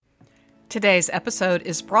Today's episode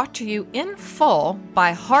is brought to you in full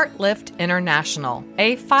by HeartLift International,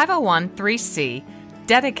 a 501(c)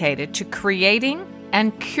 dedicated to creating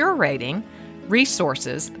and curating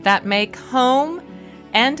resources that make home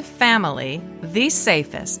and family the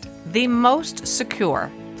safest, the most secure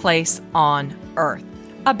place on earth.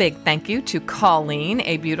 A big thank you to Colleen,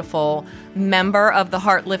 a beautiful member of the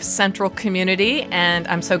HeartLift Central community, and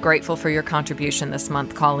I'm so grateful for your contribution this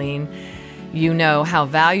month, Colleen. You know how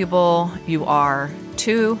valuable you are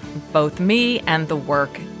to both me and the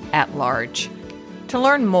work at large. To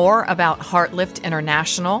learn more about HeartLift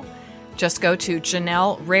International, just go to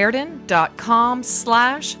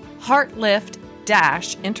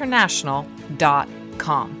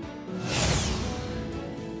janellerairden.com/heartlift-international.com.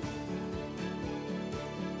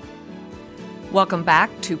 Welcome back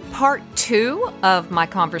to part 2 of my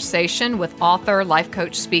conversation with author, life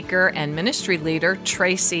coach, speaker, and ministry leader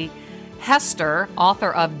Tracy Hester,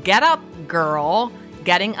 author of Get Up, Girl,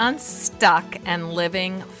 Getting Unstuck and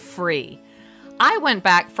Living Free. I went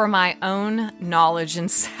back for my own knowledge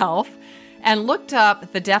and self and looked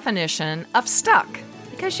up the definition of stuck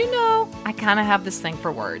because, I kind of have this thing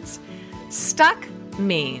for words. Stuck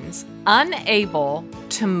means unable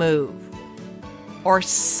to move or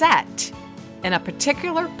set in a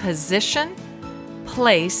particular position,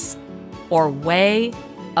 place, or way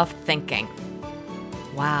of thinking.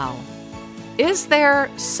 Wow. Is there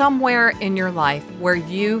somewhere in your life where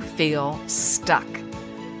you feel stuck?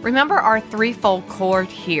 Remember our threefold cord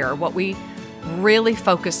here. What we really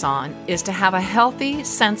focus on is to have a healthy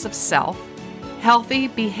sense of self, healthy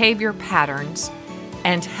behavior patterns,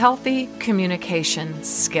 and healthy communication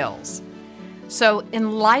skills. So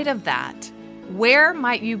in light of that, where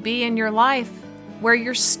might you be in your life where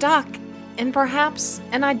you're stuck in perhaps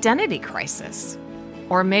an identity crisis?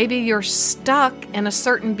 Or maybe you're stuck in a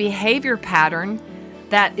certain behavior pattern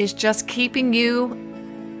that is just keeping you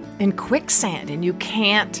in quicksand and you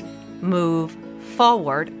can't move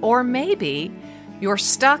forward. Or maybe you're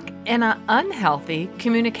stuck in an unhealthy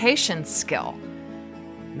communication skill.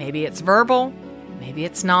 Maybe it's verbal, maybe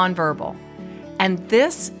it's nonverbal. And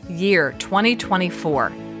this year,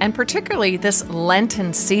 2024, and particularly this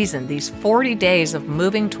Lenten season, these 40 days of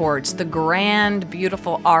moving towards the grand,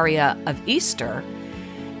 beautiful aria of Easter,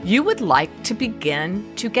 you would like to begin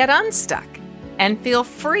to get unstuck and feel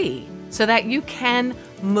free so that you can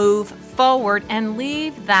move forward and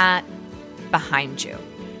leave that behind you.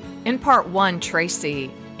 In part 1, Tracy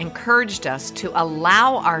encouraged us to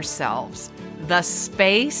allow ourselves the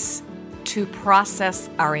space to process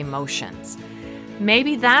our emotions.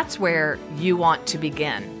 Maybe that's where you want to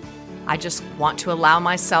begin. I just want to allow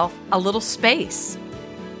myself a little space,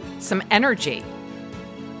 some energy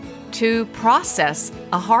to process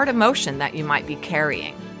a hard emotion that you might be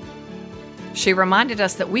carrying. She reminded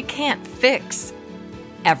us that we can't fix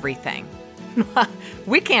everything.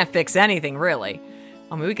 We can't fix anything, really.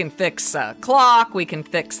 I mean, we can fix a clock, we can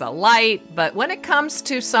fix a light, but when it comes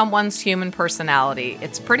to someone's human personality,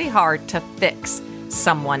 it's pretty hard to fix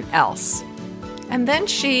someone else. And then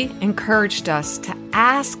she encouraged us to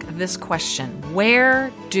ask this question: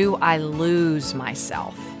 where do I lose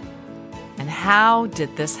myself? And how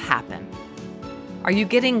did this happen? Are you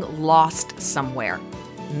getting lost somewhere?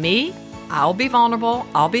 Me, I'll be vulnerable.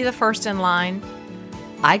 I'll be the first in line.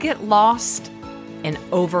 I get lost in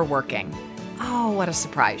overworking. Oh, what a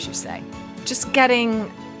surprise, you say. Just getting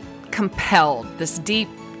compelled, this deep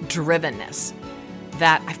drivenness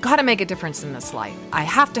that I've got to make a difference in this life. I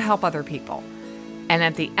have to help other people. And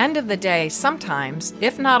at the end of the day, sometimes,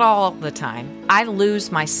 if not all the time, I lose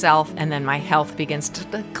myself and then my health begins to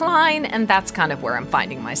decline, and that's kind of where I'm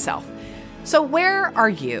finding myself. So where are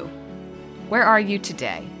you? Where are you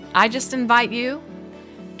today? I just invite you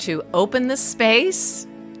to open the space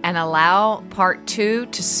and allow part 2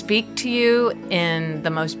 to speak to you in the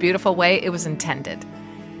most beautiful way it was intended.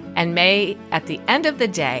 And may, at the end of the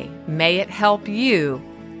day, may it help you,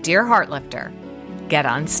 dear Heartlifter, get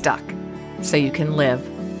unstuck so you can live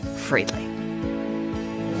freely.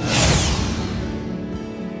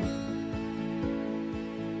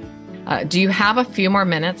 Do you have a few more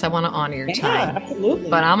minutes? I want to honor your time. Yeah, absolutely.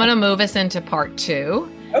 But I'm going to move us into part 2.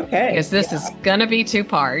 Okay. Because this is going to be 2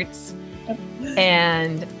 parts.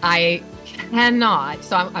 And I cannot.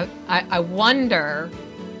 So I wonder,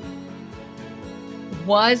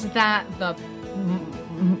 was that the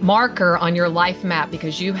marker on your life map?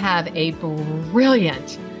 Because you have a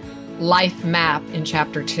brilliant life map in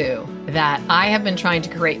chapter 2 that I have been trying to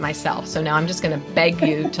create myself. So now I'm just going to beg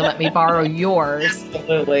you to let me borrow yours.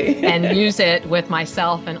 Absolutely. And use it with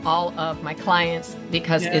myself and all of my clients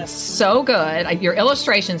because it's so good. Your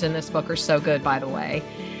illustrations in this book are so good, by the way.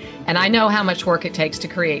 And I know how much work it takes to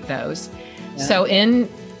create those. Yeah. So in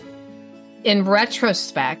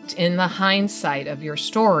retrospect, in the hindsight of your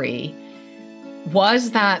story,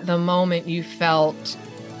 was that the moment you felt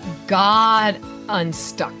God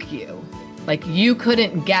unstuck you? Like you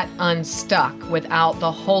couldn't get unstuck without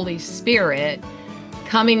the Holy Spirit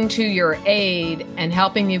coming to your aid and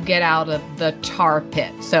helping you get out of the tar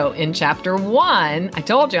pit. So in chapter 1, I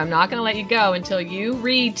told you I'm not going to let you go until you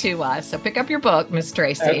read to us. So pick up your book, Miss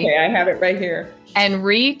Tracy. Okay, I have it right here. And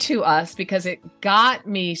read to us, because it got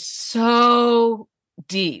me so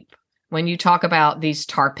deep when you talk about these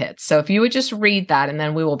tar pits. So if you would just read that, and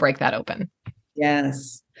then we will break that open.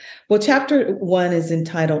 Yes. Well, chapter 1 is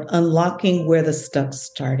entitled Unlocking Where the Stuck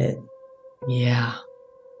Started. Yeah.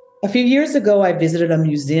 A few years ago, I visited a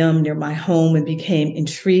museum near my home and became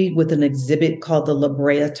intrigued with an exhibit called the La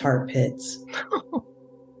Brea Tar Pits.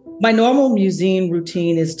 My normal museum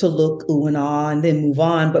routine is to look, ooh and ah, and then move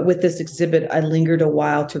on. But with this exhibit, I lingered a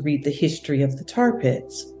while to read the history of the tar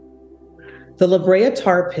pits. The La Brea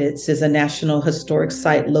Tar Pits is a National Historic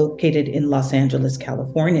Site located in Los Angeles,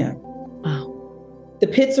 California. Wow. The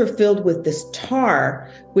pits are filled with this tar,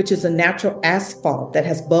 which is a natural asphalt that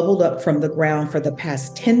has bubbled up from the ground for the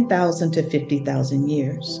past 10,000 to 50,000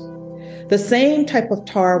 years. The same type of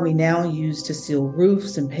tar we now use to seal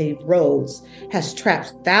roofs and pave roads has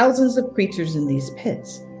trapped thousands of creatures in these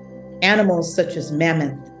pits. Animals such as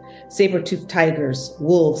mammoth, saber-toothed tigers,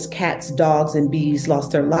 wolves, cats, dogs, and bees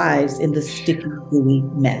lost their lives in the sticky, gooey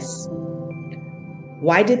mess.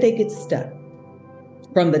 Why did they get stuck?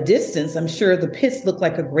 From the distance, I'm sure the pits look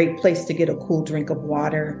like a great place to get a cool drink of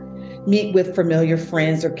water, meet with familiar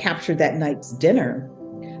friends, or capture that night's dinner.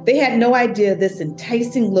 They had no idea this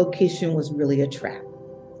enticing location was really a trap.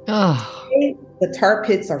 Oh. The tar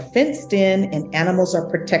pits are fenced in and animals are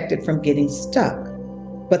protected from getting stuck,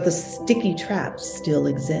 but the sticky traps still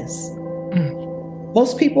exist.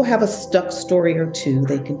 Most people have a stuck story or two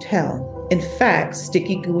they can tell. In fact,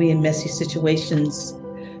 sticky, gooey, and messy situations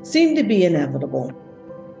seem to be inevitable.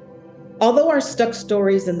 Although our stuck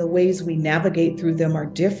stories and the ways we navigate through them are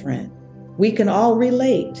different, we can all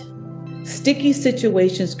relate. Sticky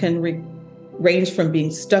situations can range from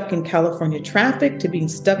being stuck in California traffic to being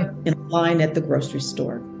stuck in a line at the grocery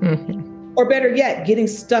store. Mm-hmm. Or better yet, getting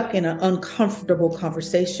stuck in an uncomfortable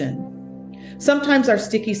conversation. Sometimes our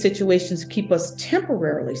sticky situations keep us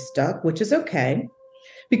temporarily stuck, which is okay,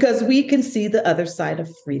 because we can see the other side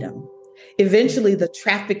of freedom. Eventually, the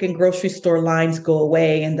traffic and grocery store lines go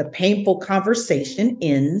away and the painful conversation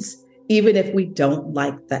ends, even if we don't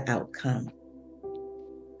like the outcome.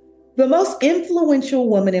 The most influential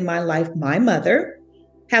woman in my life, my mother,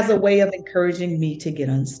 has a way of encouraging me to get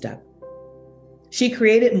unstuck. She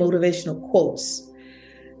created motivational quotes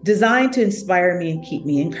designed to inspire me and keep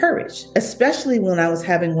me encouraged, especially when I was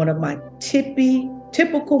having one of my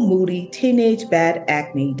typical moody teenage bad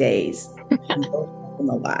acne days. A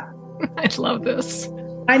lot. I love this.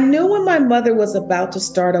 I knew when my mother was about to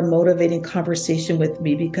start a motivating conversation with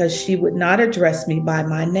me because she would not address me by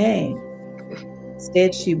my name.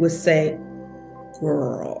 Instead, she would say,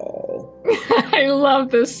 girl. I love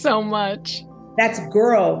this so much. That's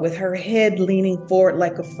girl, with her head leaning forward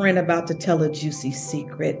like a friend about to tell a juicy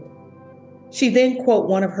secret. She then quote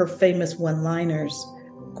one of her famous one-liners,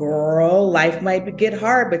 girl, life might get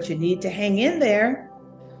hard, but you need to hang in there.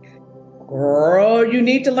 Girl, you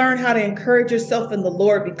need to learn how to encourage yourself in the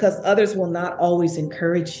Lord because others will not always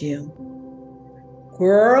encourage you.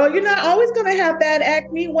 Girl, you're not always going to have bad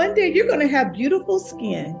acne. One day you're going to have beautiful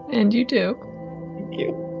skin. And you do. Thank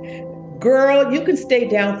you. Girl, you can stay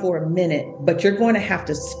down for a minute, but you're going to have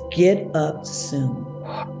to get up soon.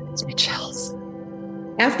 It's me chills.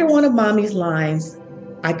 After one of Mommy's lines,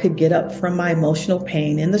 I could get up from my emotional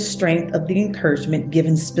pain and the strength of the encouragement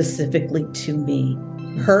given specifically to me,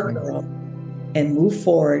 her girl, and move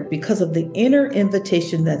forward because of the inner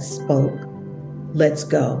invitation that spoke, let's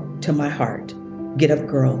go, to my heart. Get up,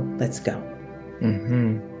 girl, let's go.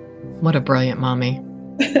 Mm-hmm. What a brilliant mommy.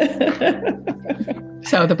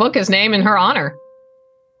 So the book is named in her honor.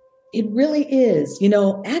 It really is. You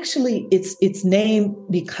know, actually, it's named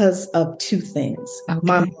because of two things. Okay.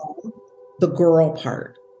 My mom, the girl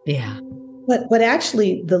part. Yeah. But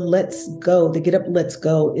actually, the let's go, the get up, let's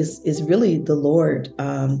go is really the Lord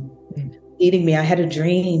leading me. I had a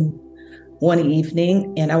dream one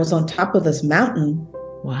evening and I was on top of this mountain.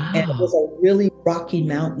 Wow. And it was a really rocky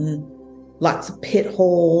mountain, lots of pit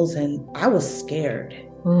holes, and I was scared.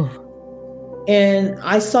 Ooh. And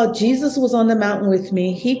I saw Jesus was on the mountain with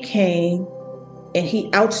me. He came and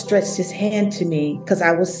he outstretched his hand to me because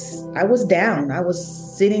I was down. I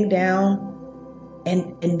was sitting down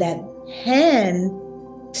and that hand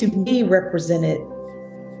to me represented,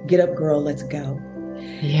 get up, girl, let's go.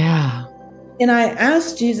 Yeah. And I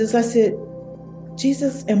asked Jesus, I said,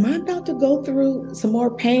 Jesus, am I about to go through some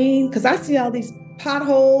more pain? Because I see all these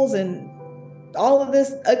potholes and all of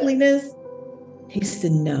this ugliness. He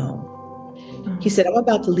said, no. He said, I'm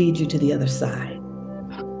about to lead you to the other side.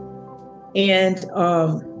 And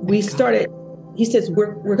we started, he says,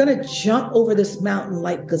 we're going to jump over this mountain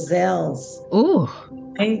like gazelles. Ooh.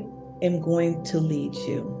 I am going to lead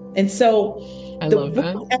you. And so the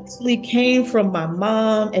book actually came from my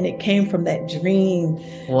mom, and it came from that dream.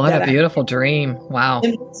 What a beautiful dream. Wow.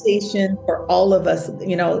 Invitation for all of us,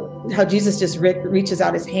 you know, how Jesus just reaches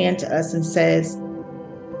out his hand to us and says,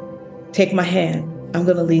 take my hand. I'm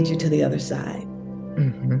going to lead you to the other side.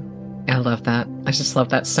 Mm-hmm. I love that. I just love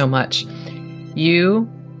that so much. You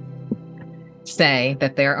say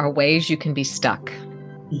that there are ways you can be stuck.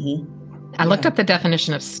 Mm-hmm. I looked up the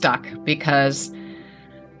definition of stuck because,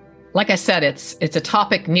 like I said, it's a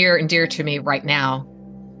topic near and dear to me right now,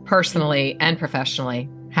 personally and professionally,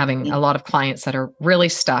 having a lot of clients that are really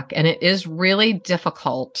stuck. And it is really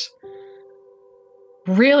difficult,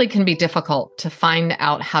 really can be difficult to find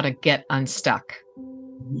out how to get unstuck.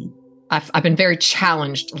 Mm-hmm. I've been very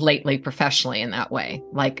challenged lately professionally in that way.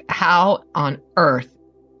 Like, how on earth,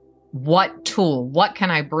 what tool, what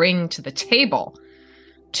can I bring to the table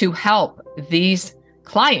to help these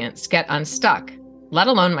clients get unstuck, let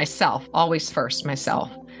alone myself, always first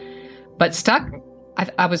myself. But stuck,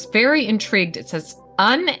 I was very intrigued. It says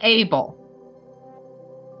unable,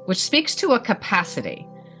 which speaks to a capacity,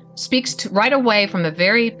 speaks to right away from the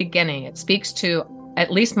very beginning. It speaks to,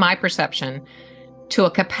 at least my perception, to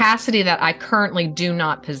a capacity that I currently do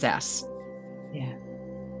not possess. Yeah.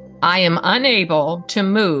 I am unable to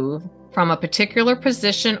move from a particular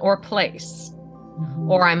position or place,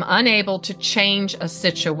 or I'm unable to change a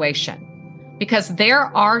situation. Because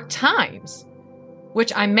there are times,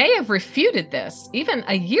 which I may have refuted this even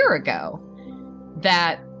a year ago,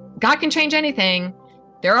 that God can change anything.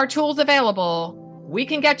 There are tools available. We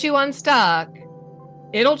can get you unstuck.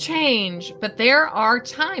 It'll change. But there are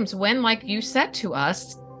times when, like you said to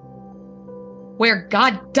us, where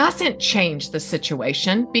God doesn't change the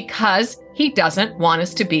situation because he doesn't want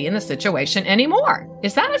us to be in the situation anymore.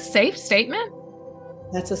 Is that a safe statement?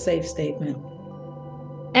 That's a safe statement.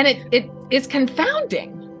 And it is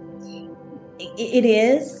confounding. It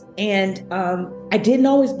is. And I didn't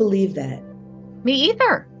always believe that. Me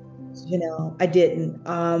either. You know, I didn't.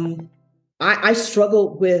 I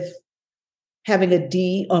struggled with having a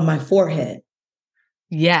D on my forehead.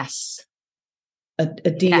 Yes. A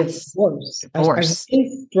D yes. of divorce. Divorce. I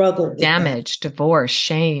really struggled with damage, that. Divorce,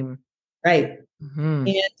 shame. Right. Mm-hmm.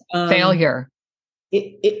 And failure.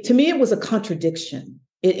 To me, it was a contradiction.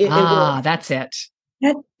 That's it.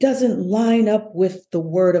 That doesn't line up with the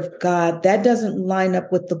word of God. That doesn't line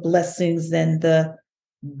up with the blessings and the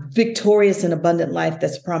victorious and abundant life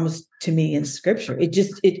that's promised to me in scripture.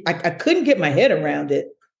 I couldn't get my head around it.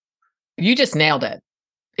 You just nailed it.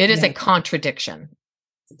 It is a contradiction.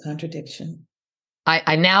 It's a contradiction.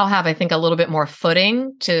 I now have, I think, a little bit more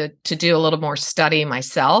footing to do a little more study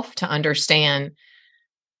myself to understand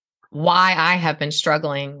why I have been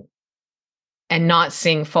struggling and not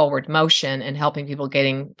seeing forward motion and helping people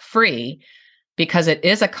getting free, because it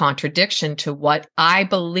is a contradiction to what I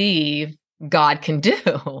believe God can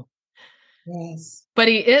do. Yes. But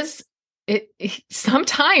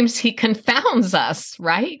sometimes he confounds us,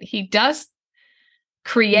 right? He does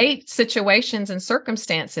create situations and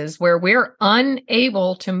circumstances where we're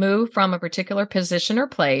unable to move from a particular position or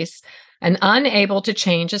place and unable to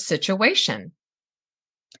change a situation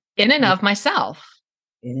in and of myself.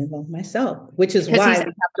 In and of myself, which is why we have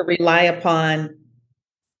to rely upon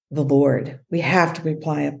the Lord. We have to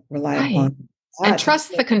rely upon God. And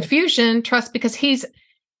trust the confusion, because he's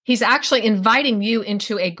actually inviting you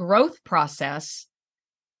into a growth process.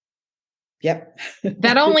 Yep.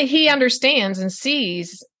 that only he understands and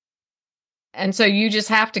sees. And so you just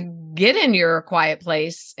have to get in your quiet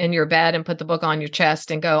place in your bed and put the book on your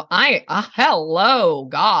chest and go, hello,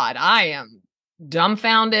 God, I am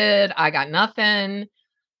dumbfounded. I got nothing.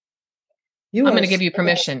 I'm going to give you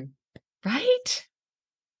permission. Right?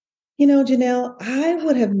 You know, Janelle, I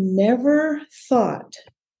would have never thought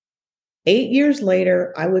 8 years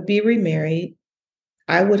later, I would be remarried.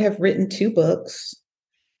 I would have written 2 books,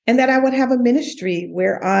 and that I would have a ministry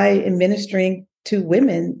where I am ministering to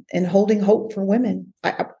women and holding hope for women.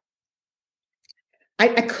 I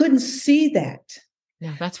couldn't see that.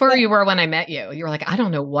 No, that's where you were when I met you. You were like, I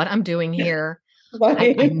don't know what I'm doing here.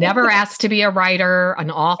 I never asked to be a writer,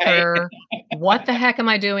 an author. What the heck am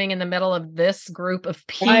I doing in the middle of this group of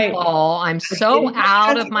people? I'm so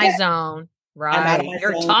out of my zone. Right.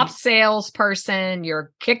 You're a top salesperson.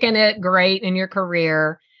 You're kicking it great in your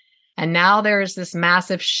career. And now there's this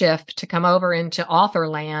massive shift to come over into author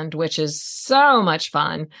land, which is so much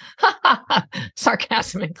fun.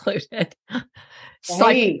 Sarcasm included. It's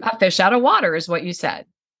like a fish out of water is what you said.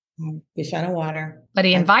 Fish out of water. But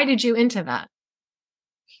he invited you into that.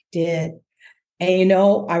 He did. And,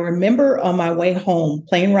 I remember on my way home,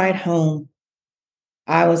 plane ride home,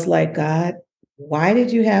 I was like, God, why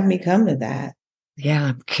did you have me come to that? Yeah,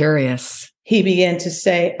 I'm curious. He began to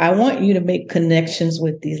say, I want you to make connections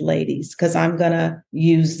with these ladies because I'm going to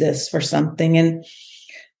use this for something. And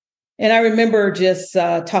I remember just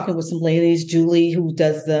talking with some ladies, Julie, who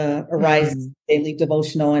does the Arise Daily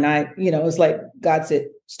Devotional. And it's like God said,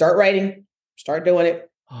 start writing, start doing it.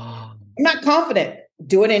 Oh. I'm not confident.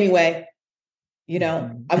 Do it anyway.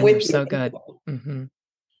 I'm with you. So good. Mm-hmm.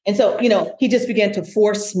 And so, he just began to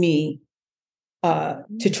force me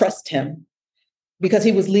to trust him because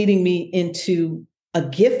he was leading me into a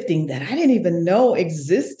gifting that I didn't even know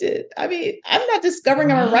existed. I mean, I'm not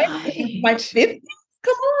discovering I'm a writer in my 50s.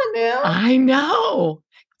 Come on now. I know.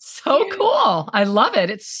 So cool. I love it.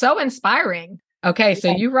 It's so inspiring. Okay.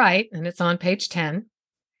 So you write, and it's on page 10.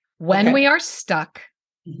 When we are stuck,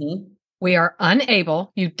 we are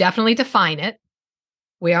unable, you definitely define it.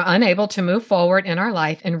 We are unable to move forward in our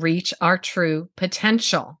life and reach our true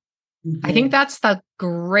potential. I think that's the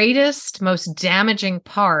greatest, most damaging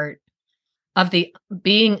part of the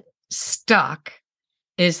being stuck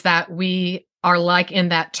is that we are like in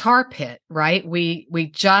that tar pit, right?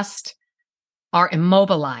 We just are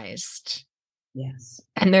immobilized. Yes.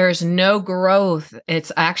 And there's no growth.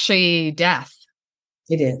 It's actually death.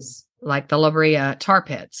 It is. Like the La Brea tar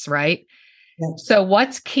pits, right? Yes. So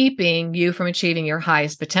what's keeping you from achieving your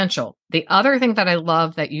highest potential? The other thing that I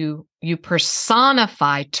love that you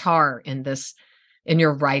personify tar in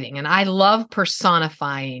your writing. And I love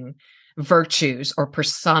personifying virtues or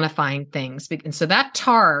personifying things. And so that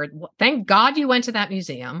tar, thank God you went to that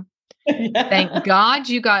museum. Thank God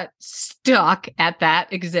you got stuck at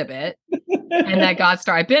that exhibit and that God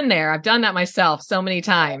star. I've been there. I've done that myself so many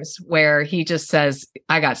times where he just says,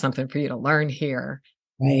 I got something for you to learn here.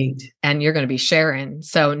 Right. And you're going to be sharing.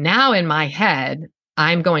 So now in my head,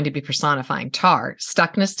 I'm going to be personifying tar.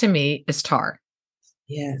 Stuckness to me is tar.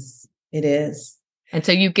 Yes, it is. And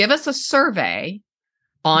so you give us a survey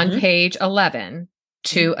on page 11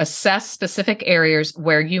 to assess specific areas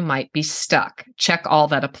where you might be stuck. Check all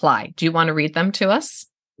that apply. Do you want to read them to us?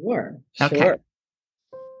 Sure. Okay. Sure.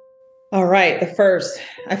 All right. The first,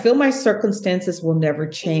 I feel my circumstances will never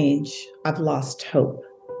change. I've lost hope.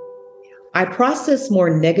 I process more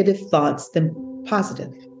negative thoughts than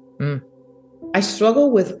positive. I struggle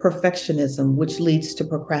with perfectionism, which leads to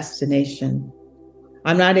procrastination.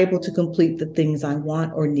 I'm not able to complete the things I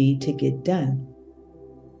want or need to get done.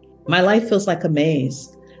 My life feels like a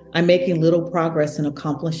maze. I'm making little progress in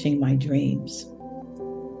accomplishing my dreams.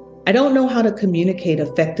 I don't know how to communicate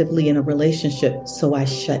effectively in a relationship, so I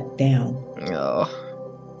shut down.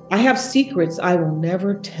 Oh. I have secrets I will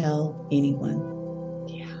never tell anyone.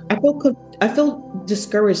 Yeah. I feel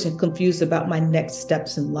discouraged and confused about my next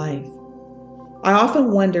steps in life. I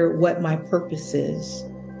often wonder what my purpose is.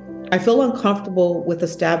 I feel uncomfortable with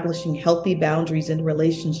establishing healthy boundaries in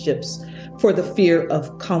relationships for the fear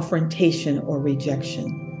of confrontation or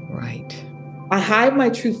rejection. Right. I hide my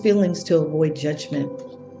true feelings to avoid judgment.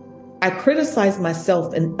 I criticize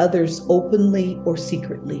myself and others openly or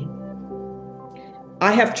secretly.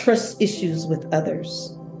 I have trust issues with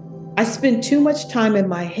others. I spend too much time in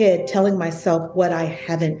my head telling myself what I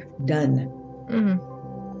haven't done.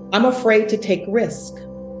 I'm afraid to take risk.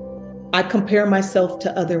 I compare myself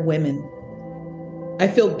to other women. I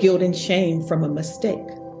feel guilt and shame from a mistake.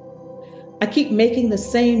 I keep making the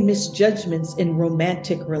same misjudgments in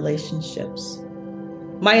romantic relationships.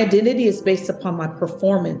 My identity is based upon my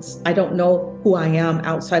performance. I don't know who I am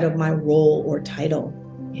outside of my role or title.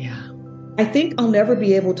 Yeah. I think I'll never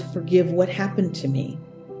be able to forgive what happened to me.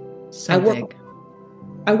 I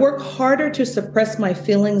work harder to suppress my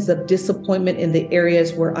feelings of disappointment in the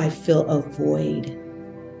areas where I feel a void.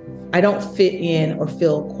 I don't fit in or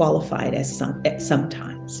feel qualified at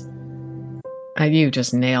sometimes. You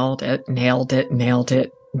just nailed it.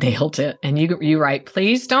 And you write,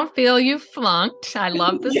 please don't feel you flunked. I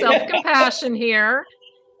love the self-compassion here.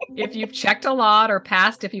 If you've checked a lot or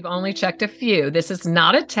passed, if you've only checked a few, this is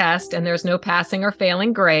not a test and there's no passing or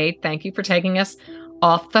failing grade. Thank you for taking us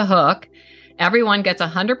off the hook. Everyone gets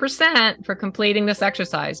 100% for completing this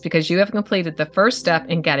exercise because you have completed the first step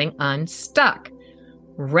in getting unstuck.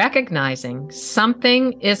 Recognizing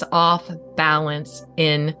something is off balance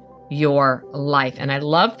in your life. And I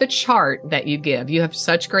love the chart that you give. You have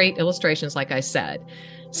such great illustrations, like I said.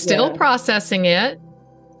 Still processing it.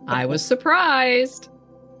 I was surprised.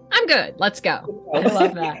 I'm good. Let's go. I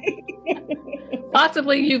love that.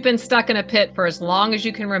 Possibly you've been stuck in a pit for as long as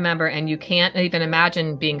you can remember, and you can't even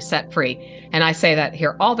imagine being set free. And I say that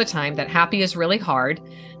here all the time, that happy is really hard,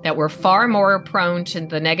 that we're far more prone to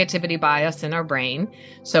the negativity bias in our brain.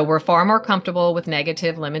 So we're far more comfortable with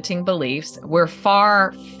negative limiting beliefs. We're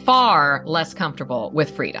far, far less comfortable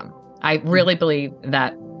with freedom. I really believe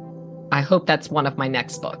that. I hope that's one of my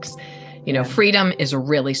next books. Freedom is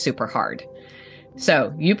really super hard.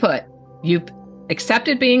 So you've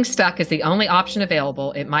accepted being stuck as the only option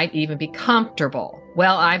available. It might even be comfortable.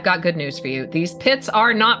 Well, I've got good news for you. These pits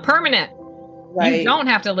are not permanent. Right. You don't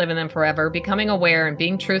have to live in them forever. Becoming aware and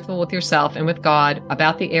being truthful with yourself and with God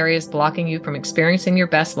about the areas blocking you from experiencing your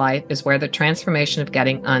best life is where the transformation of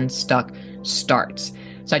getting unstuck starts.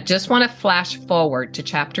 So I just want to flash forward to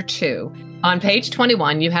chapter 2. On page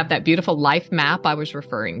 21, you have that beautiful life map I was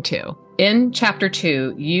referring to. In chapter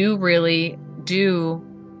 2, you really do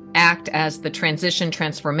act as the transition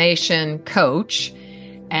transformation coach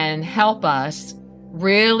and help us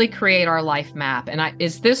really create our life map. And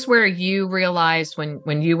is this where you realized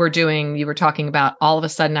when you were talking about, all of a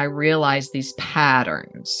sudden I realized these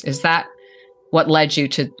patterns? Is that what led you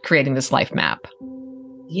to creating this life map?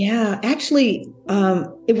 Yeah, actually,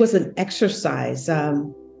 it was an exercise.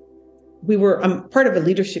 I'm part of a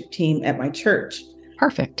leadership team at my church.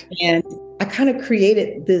 Perfect. And I kind of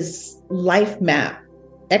created this life map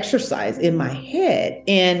exercise in my head.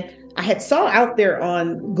 And I had saw out there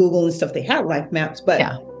on Google and stuff, they had life maps, but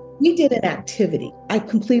we did an activity. I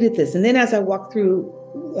completed this. And then as I walked through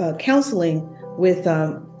counseling with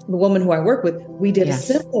the woman who I work with, we did a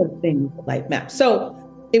similar thing with the life map. So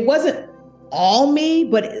it wasn't all me,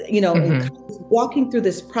 but walking through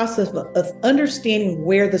this process of understanding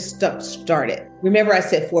where the stuff started. Remember I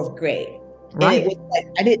said 4th grade. Right. And it was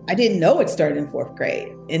like, I didn't know it started in 4th grade.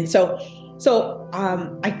 And so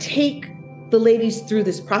I take the ladies through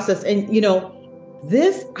this process, and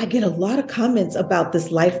I get a lot of comments about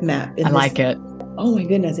this life map. I like it. Oh my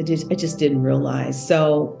goodness, I just didn't realize.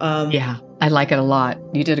 So I like it a lot.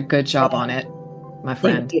 You did a good job on it, my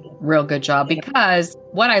friend. Real good job. Because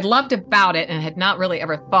what I loved about it, and had not really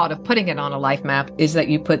ever thought of putting it on a life map, is that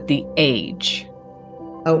you put the age.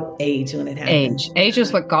 Oh, age when it happened. Age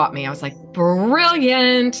is what got me. I was like,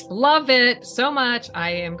 brilliant. Love it so much.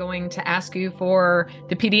 I am going to ask you for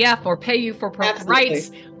the PDF or pay you for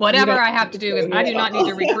rights. Whatever I have to do, is I do not need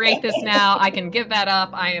to recreate this now. I can give that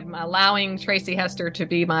up. I am allowing Tracy Hester to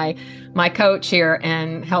be my coach here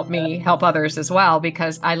and help me help others as well,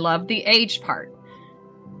 because I love the age part.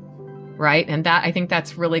 Right. And I think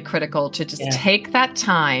that's really critical, to just take that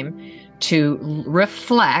time to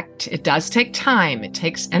reflect. It does take time. It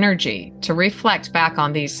takes energy to reflect back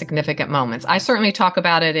on these significant moments. I certainly talk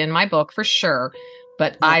about it in my book for sure,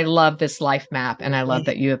 but I love this life map, and I love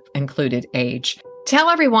that you have included age.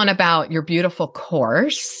 Tell everyone about your beautiful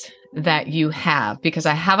course that you have, because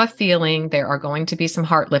I have a feeling there are going to be some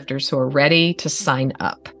heart lifters who are ready to sign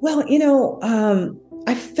up. Well,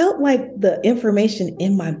 I felt like the information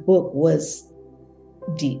in my book was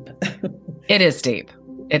deep. It is deep.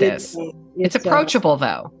 It's approachable,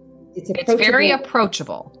 though. It's very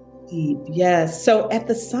approachable. Deep, yes. So at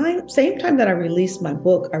the same time that I released my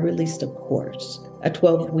book, I released a course, a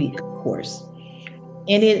 12-week course.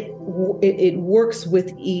 And it works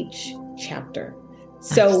with each chapter.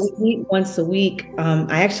 So we meet once a week.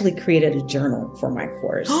 I actually created a journal for my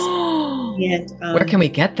course. And where can we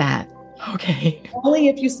get that? Okay. Only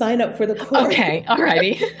if you sign up for the course. Okay. All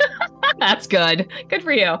righty. That's good. Good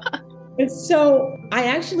for you. And so I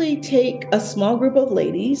actually take a small group of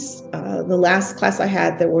ladies. The last class I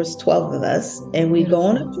had, there was 12 of us, and we go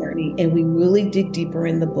on a journey, and we really dig deeper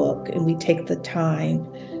in the book, and we take the time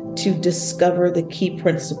to discover the key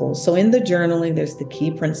principles. So in the journaling, there's the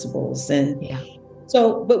key principles. And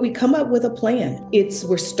but we come up with a plan.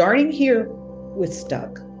 We're starting here with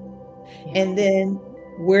Stuck. And then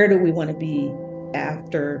where do we want to be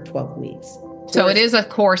after 12 weeks? So it is a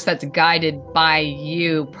course that's guided by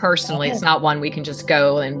you personally. It's not one we can just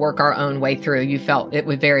go and work our own way through. You felt it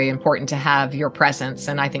was very important to have your presence,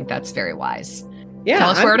 and I think that's very wise. Yeah.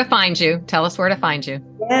 Tell us where to find you.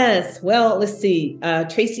 Yes. Well, let's see.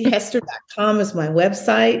 TracyHester.com is my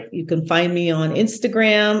website. You can find me on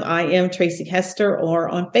Instagram. I am Tracy Hester, or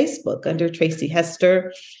on Facebook under Tracy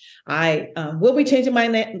Hester. I will be changing my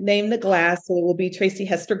name to Glass, so it will be Tracy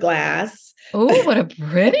Hester Glass. Oh, what a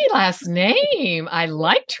pretty last name. I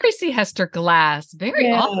like Tracy Hester Glass. Very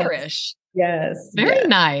Yes, authorish. yes, Very yes.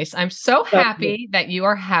 nice. I'm so So, happy that you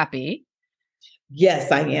are happy.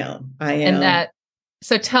 yes, I am. I And am.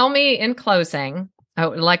 so tell me in closing, I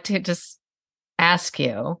would like to just ask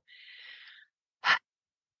you,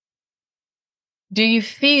 do you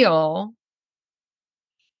feel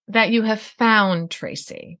that you have found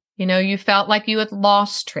Tracy? You know, you felt like you had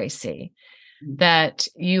lost Tracy, that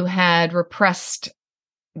you had repressed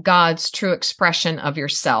God's true expression of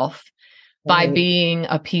yourself by Right. being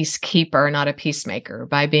a peacekeeper, not a peacemaker,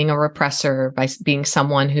 by being a repressor, by being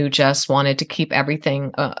someone who just wanted to keep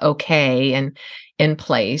everything okay and in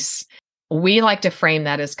place. We like to frame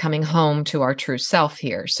that as coming home to our true self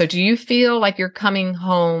here. So do you feel like you're coming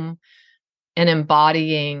home and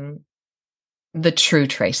embodying the true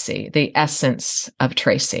Tracy, the essence of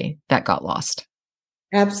Tracy that got lost?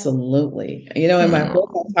 Absolutely. In my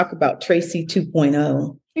book, I talk about Tracy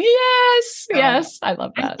 2.0. Yes, I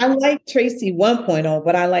love that. I like Tracy 1.0,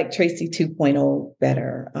 but I like Tracy 2.0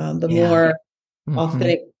 better. The more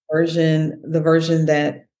authentic version, the version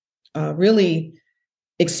that really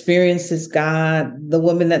experiences God, the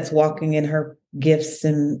woman that's walking in her gifts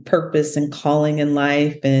and purpose and calling in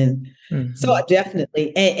life. And so I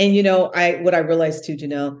definitely, what I realized too,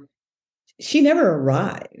 she never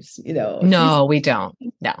arrives, No, we don't.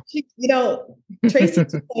 No. Tracy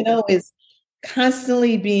 2.0 is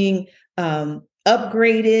constantly being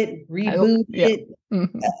upgraded, rebooted,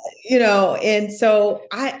 and so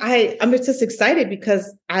I'm just excited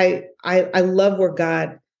because I love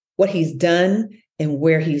what he's done and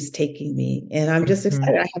where he's taking me. And I'm just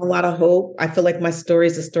excited. I have a lot of hope. I feel like my story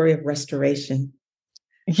is a story of restoration.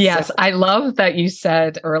 Yes. So, I love that you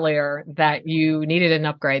said earlier that you needed an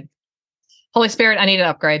upgrade. Holy Spirit, I need an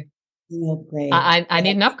upgrade. I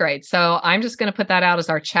need an upgrade. So I'm just going to put that out as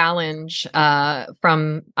our challenge. I've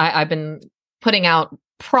been putting out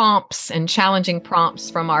prompts and challenging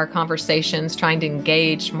prompts from our conversations, trying to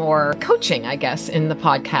engage more coaching, I guess, in the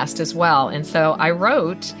podcast as well. And so I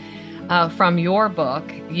wrote from your book,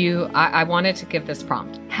 I wanted to give this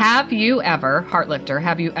prompt. Have you ever, Heartlifter,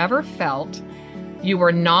 have you ever felt you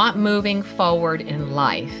were not moving forward in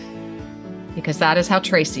life? Because that is how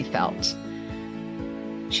Tracy felt.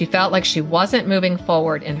 She felt like she wasn't moving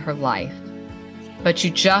forward in her life, but you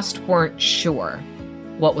just weren't sure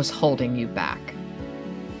what was holding you back.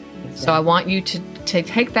 Exactly. So I want you to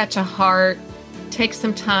take that to heart, take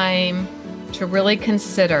some time to really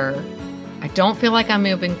consider, I don't feel like I'm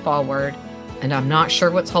moving forward and I'm not sure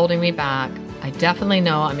what's holding me back. I definitely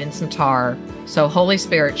know I'm in some tar. So Holy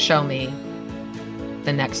Spirit, show me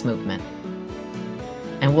the next movement.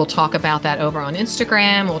 And we'll talk about that over on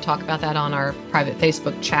Instagram. We'll talk about that on our private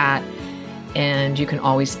Facebook chat. And you can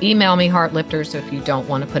always email me, Heartlifters, if you don't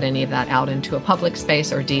want to put any of that out into a public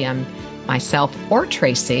space, or DM myself or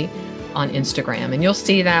Tracy on Instagram. And you'll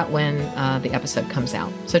see that when the episode comes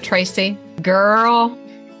out. So Tracy, girl,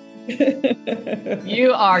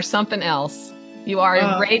 you are something else. You are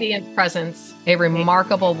a radiant presence, a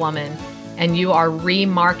remarkable woman, and you are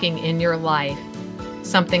remarking in your life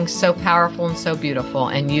something so powerful and so beautiful,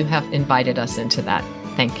 and you have invited us into that.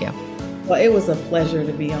 Thank you. Well, it was a pleasure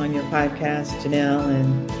to be on your podcast, Janelle,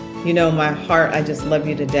 and my heart, I just love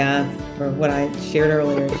you to death for what I shared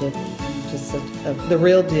earlier, just the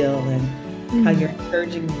real deal, and how you're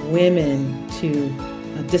encouraging women to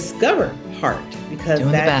discover heart, because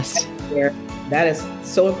that is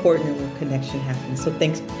so important and where connection happens. So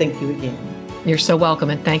thank you again. You're so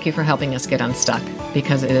welcome, and thank you for helping us get unstuck,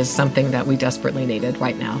 because it is something that we desperately needed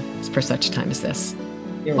right now for such a time as this.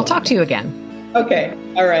 We'll talk to you again. Okay.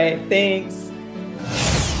 All right. Thanks.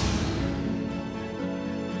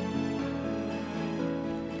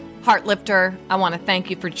 Heartlifter, I want to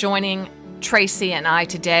thank you for joining Tracy and I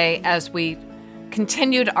today as we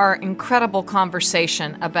continued our incredible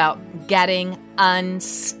conversation about getting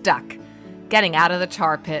unstuck, getting out of the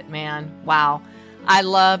tar pit, man. Wow. I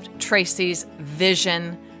loved Tracy's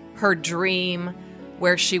vision, her dream,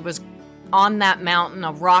 where she was on that mountain,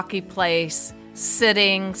 a rocky place,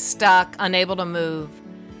 sitting, stuck, unable to move.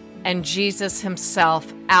 And Jesus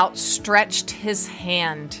himself outstretched his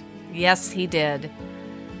hand. Yes, he did.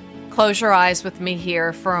 Close your eyes with me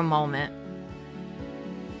here for a moment.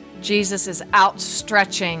 Jesus is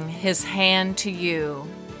outstretching his hand to you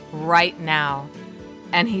right now.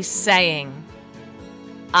 And he's saying,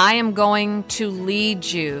 I am going to lead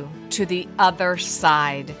you to the other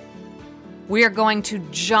side. We are going to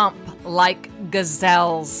jump like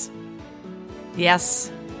gazelles. Yes,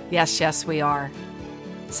 we are.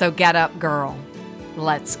 So get up, girl.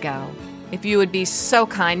 let's go. If you would be so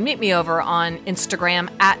kind, meet me over on Instagram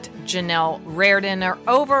at Janelle Raridan or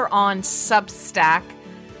over on Substack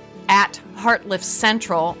at Heartlift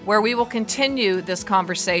Central, where we will continue this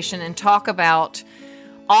conversation and talk about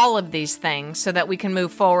all of these things so that we can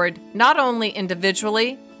move forward not only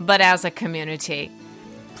individually, but as a community.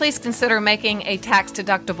 Please consider making a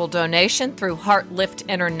tax-deductible donation through Heartlift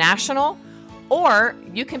International, or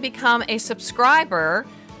you can become a subscriber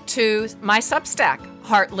to my Substack,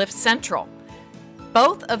 Heartlift Central.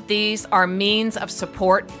 Both of these are means of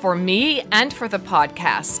support for me and for the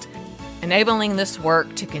podcast, enabling this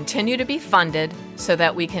work to continue to be funded so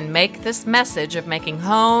that we can make this message of making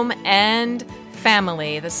home and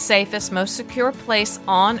family the safest, most secure place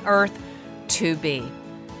on earth to be.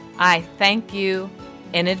 I thank you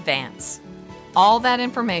in advance. All that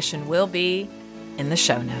information will be in the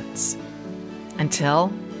show notes.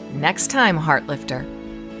 Until next time, Heartlifter,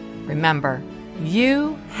 remember,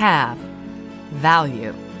 you have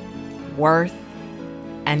value, worth,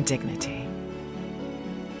 and dignity.